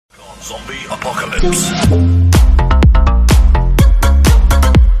Zombie apocalypse.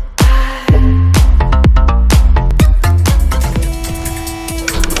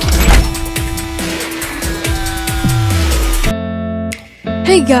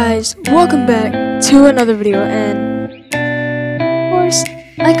 Hey guys, welcome back to another video, and of course,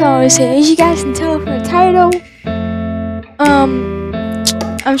 like I always say, as you guys can tell from the title,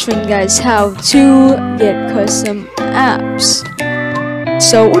 I'm showing you guys how to get custom apps.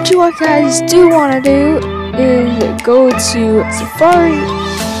 So what you guys do want to do is go to Safari.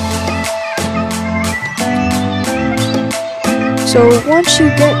 So once you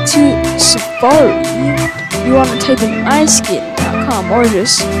get to Safari, you want to type in iSkin.com or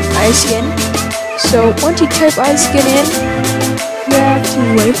just iSkin. So once you type iSkin in, you have to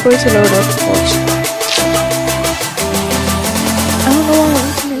wait for it to load up, of course. I don't know why the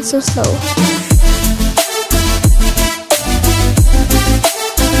internet's so slow.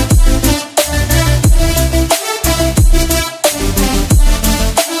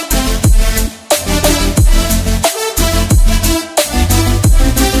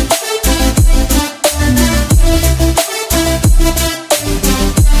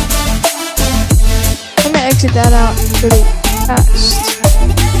 Exit that out really fast.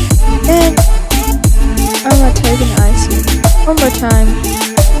 And I'm gonna type in iSkin one more time.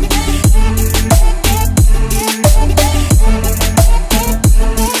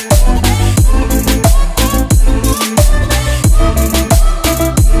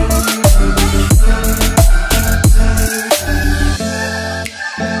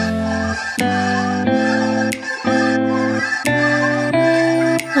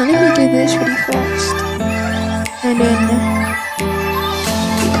 Now let me do this really fast. And then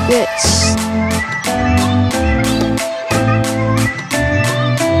this.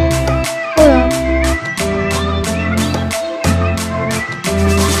 Hold on.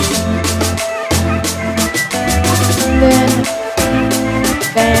 And then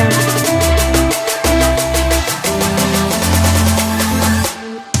bam.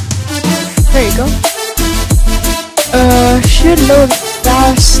 There you go. Should load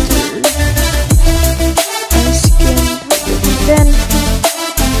faster. Then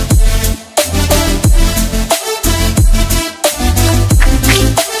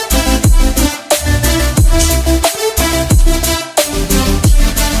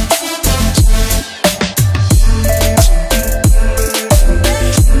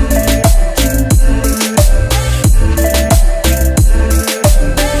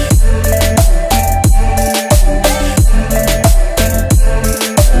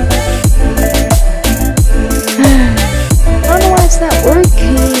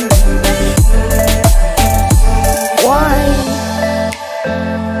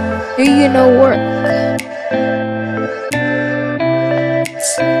do you know work?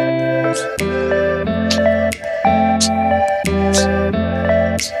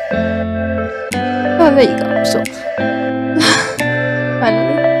 Oh, there you go. So,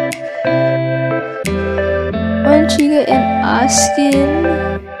 finally, once you get an iSkin,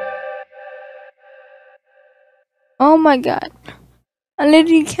 oh my god, I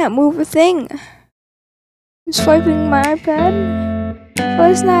literally can't move a thing. I'm swiping my iPad, but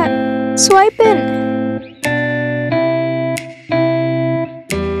it's not swiping.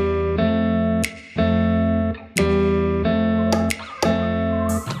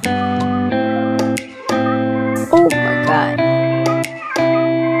 Oh my god.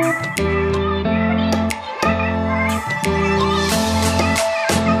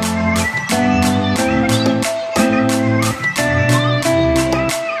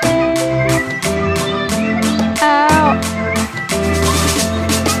 Ow.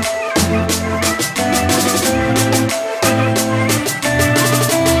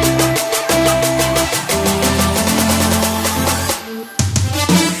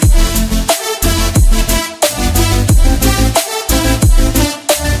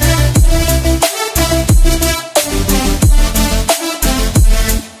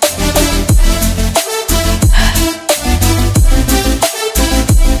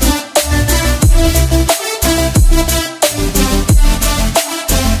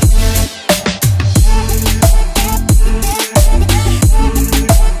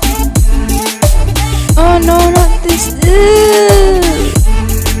 Oh no, not this.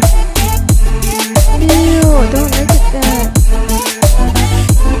 Ew, don't look at that.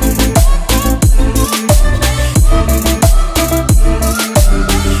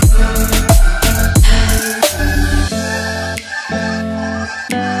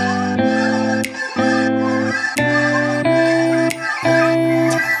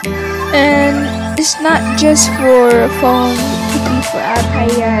 And it's not just for phone, it could be for ad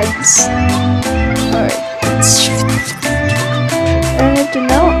pay ads. Alright. Anything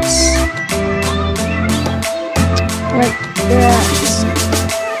else? Right there.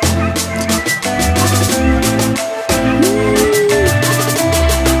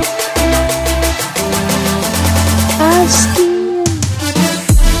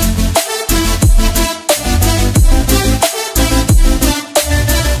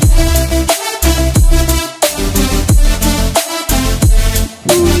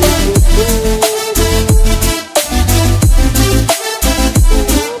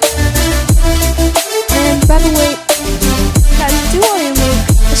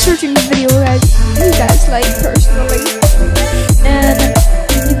 Like personally, and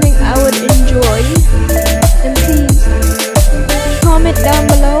you think I would enjoy, then please comment down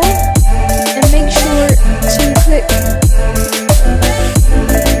below and make sure to click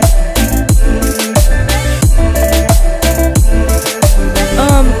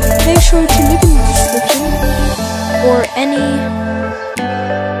make sure to look in the description or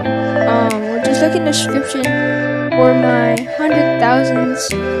or just look in the description for my 100,000s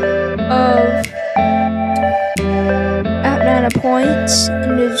of points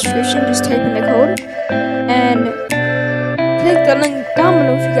in the description. Just type in the code and click the link down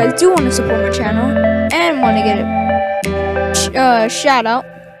below if you guys do want to support my channel and want to get a shout out.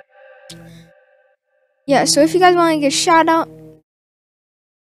 Yeah, so if you guys want to get a shout out,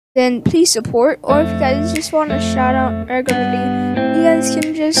 then please support. Or if you guys just want a shout out regularly, you guys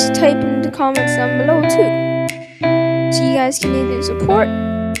can just type in the comments down below too. So you guys can either support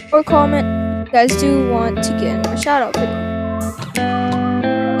or comment if you guys do want to get a shout out video.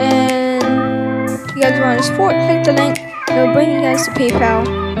 And if you guys want to support, click the link. It'll bring you guys to PayPal,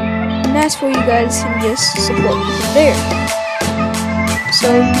 and that's where you guys can just support me from there. So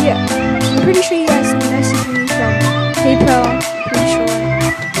yeah, I'm pretty sure you guys can message me from PayPal. Pretty sure,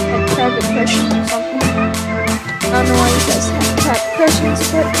 like private questions or something. I don't know why you guys have private questions,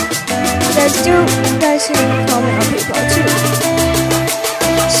 but if you guys do, you guys can comment on PayPal too.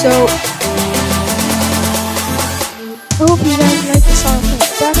 So I hope you guys like the song from the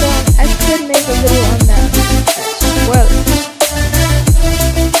background. I could make a video on that as well.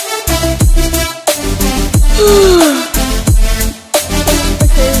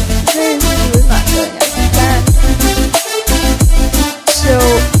 Okay, today's video is not going as planned. So,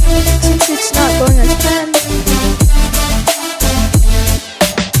 since it's not going as planned,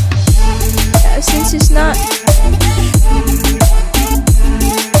 since it's not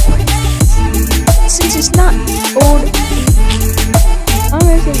old.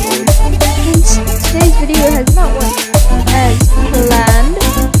 Today's video has not went as planned.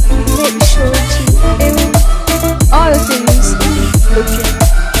 Make sure to do all the things in the description,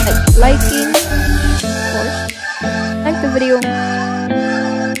 like liking, of course, like the video,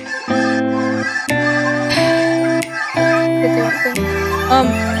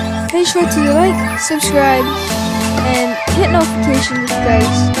 make sure to like, subscribe, and hit notifications if you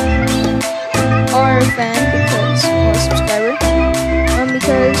guys are a fan or a subscriber.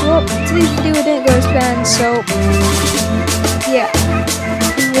 Because, well, today's video didn't go as planned, so yeah,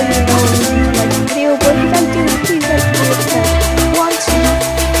 you wouldn't know if you like the video, but if you guys do, please like the video if you guys want to.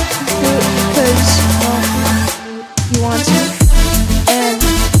 Just do it because, well, you want to. And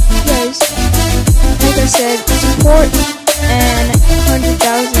you guys, like I said, support and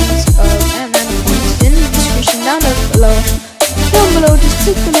 100,000s of Ant-Man points in the description down below. Down below, just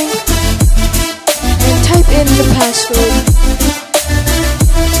click the link and type in the passcode.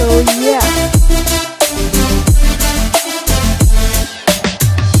 So yeah.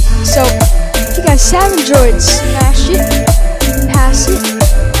 So if you guys have enjoyed, smash it, pass it.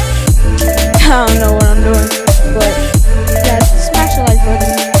 I don't know what I'm doing, but yeah, smash the like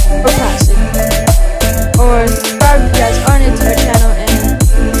button or pass it. Or subscribe if you guys aren't into my channel.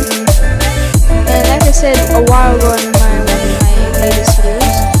 And like I said a while ago in one of my latest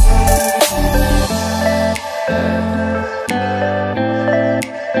videos,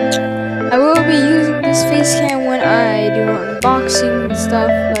 I will be using this face cam when I do unboxing and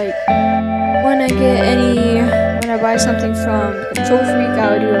stuff, like when I buy something from Control Freak,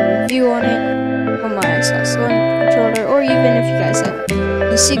 I'll do a review on it on my Xbox One controller, or even if you guys have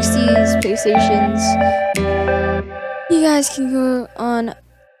the 60s, PlayStations, you guys can go on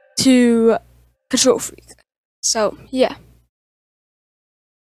to Control Freak. So yeah.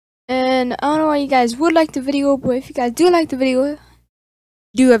 And I don't know why you guys would like the video, but if you guys do like the video,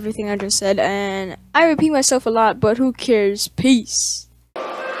 do everything I just said, and I repeat myself a lot, but who cares? Peace.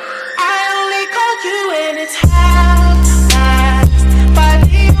 I only call you when it's high.